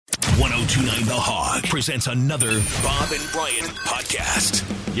1029 The Hog presents another Bob and Brian podcast.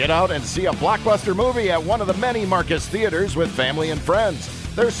 Get out and see a blockbuster movie at one of the many Marcus Theaters with family and friends.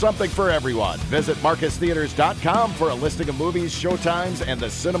 There's something for everyone. Visit MarcusTheaters.com for a listing of movies, showtimes, and the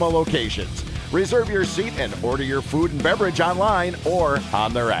cinema locations. Reserve your seat and order your food and beverage online or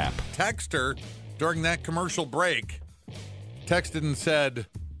on their app. Texter, during that commercial break, texted and said,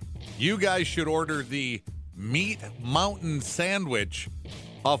 you guys should order the Meat Mountain Sandwich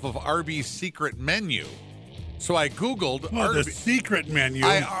off of Arby's secret menu. So I Googled the secret menu.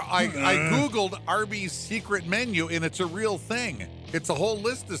 I Googled Arby's secret menu, and it's a real thing. It's a whole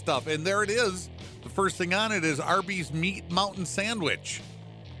list of stuff, and there it is. The first thing on it is Arby's Meat Mountain Sandwich.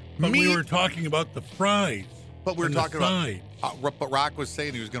 But we were talking about the fries. But we were talking about. But Rock was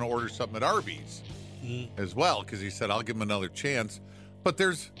saying he was going to order something at Arby's as well, because he said, I'll give him another chance. But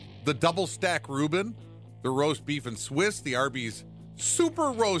there's the double stack Reuben, the roast beef and Swiss, the Arby's super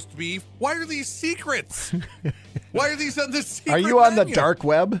roast beef. Why are these secrets? Why are these on the secret Are you on menu? the dark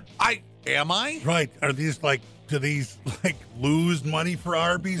web? Am I? Right. Are these do these lose money for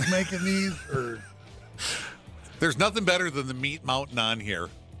Arby's making these? Or There's nothing better than the Meat Mountain on here.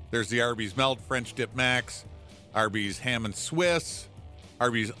 There's the Arby's Melt French Dip Max, Arby's Ham and Swiss,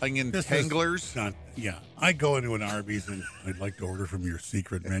 Arby's Onion Tanglers. Yeah. I go into an Arby's and I'd like to order from your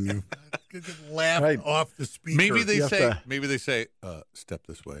secret menu. Laugh Right. off the speaker. Maybe they You say, step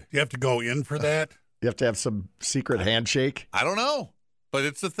this way. Do you have to go in for that? You have to have some secret handshake. I don't know, but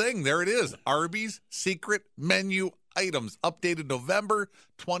it's a thing. There it is. Arby's secret menu items, updated November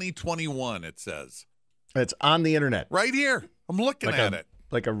 2021, it says. It's on the internet. Right here. I'm looking at it.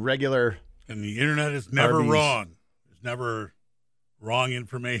 Like a regular. And the internet is never Arby's. wrong. There's never wrong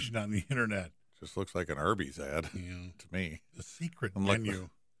information on the internet. Just looks like an Arby's ad to me. The secret I'm menu. looking-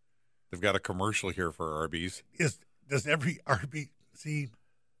 They've got a commercial here for Arby's. Does every Arby's see?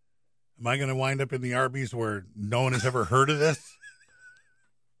 Am I going to wind up in the Arby's where no one has ever heard of this?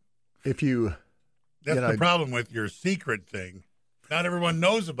 If you That's the problem with your secret thing. Not everyone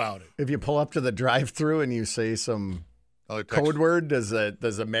knows about it. pull up to the drive-thru and you say some Another text- code word, does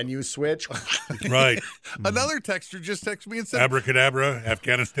a menu switch? Right. Another texter just texted me and said, Abracadabra,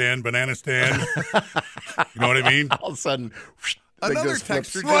 Afghanistan, Bananistan. You know what I mean? All of a sudden, another just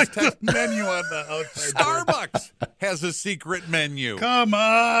flips. texter Right, just the menu on the outside door. Starbucks has a secret menu. Come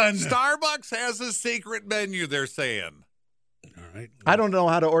on. Starbucks has a secret menu, they're saying. All right. I don't know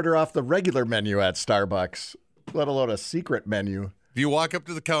how to order off the regular menu at Starbucks, let alone a secret menu. Do you walk up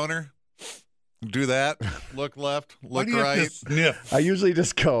to the counter, do that, look left, Why look do you have right, to sniff? I usually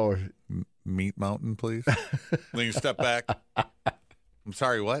just go, Meat Mountain, please? Then you step back. I'm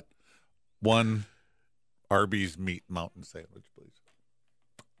sorry, what? One Arby's Meat Mountain sandwich, please.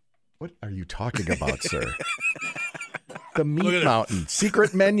 what are you talking about, sir? The Look at Meat it. Mountain,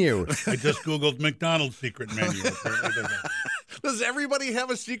 secret menu. I just Googled McDonald's secret menu. Does everybody have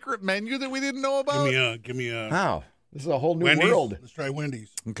a secret menu that we didn't know about? Give me a How? This is a whole new Wendy's. world. Let's try Wendy's.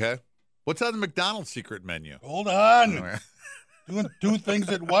 Okay. What's on the McDonald's secret menu? Hold on. Doing two things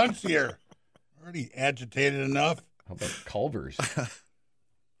at once here. Already agitated enough. How about Culver's?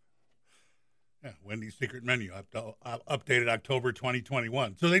 Yeah, Wendy's secret menu updated October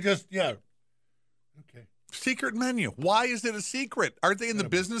 2021. So they just okay. Secret menu. Why is it a secret? Aren't they in the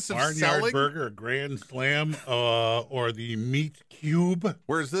business of Barnyard selling? Burger, a Grand Slam, or the Meat Cube,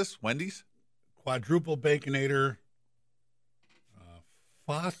 Where is this? Wendy's? Quadruple Baconator,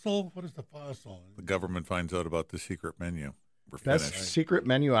 Fossil. What is the Fossil? The government finds out about the secret menu. We're Best finished. secret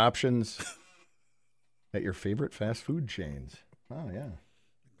menu options at your favorite fast food chains. Oh, yeah.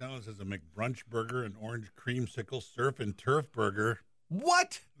 McDonald's has a McBrunch burger, an orange creamsicle, surf and turf burger,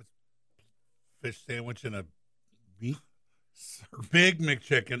 What? fish sandwich, and a meat Big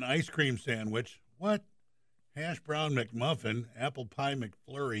McChicken, ice cream sandwich. What? Hash brown McMuffin, apple pie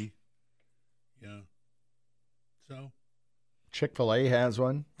McFlurry. Yeah. So Chick-fil-A has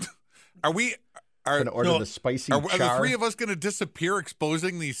one. Are we? Going to order the spicy Are char. the three of us going to disappear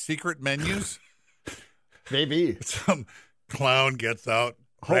exposing these secret menus? Maybe. some clown gets out,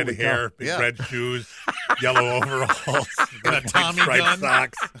 red Holy hair, cow. big Yeah. red shoes, yellow overalls, And a Tommy striped gun.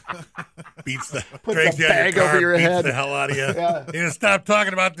 socks, beats the Puts drags a you out of bag your car, over your beats head. the hell out of you. Yeah. You gotta stop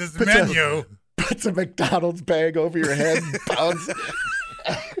talking about this menu. Puts a McDonald's bag over your head,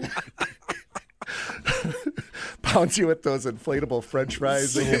 pounds you with those inflatable French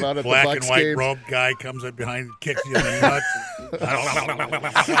fries they give out at Black the and Bucks white games. robe guy comes up behind, kicks you in the nuts.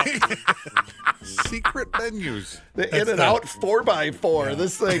 Secret menus. The That's In-N-Out 4x4. Yeah.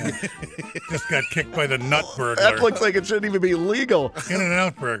 This thing, Just got kicked by the nut burglar. that looks like it shouldn't even be legal.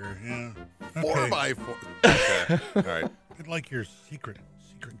 In-N-Out burger. Yeah. Okay. 4x4. Okay. All right. I'd like your secret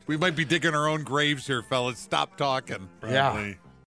We might be digging our own graves here, fellas. Stop talking. Yeah. Probably.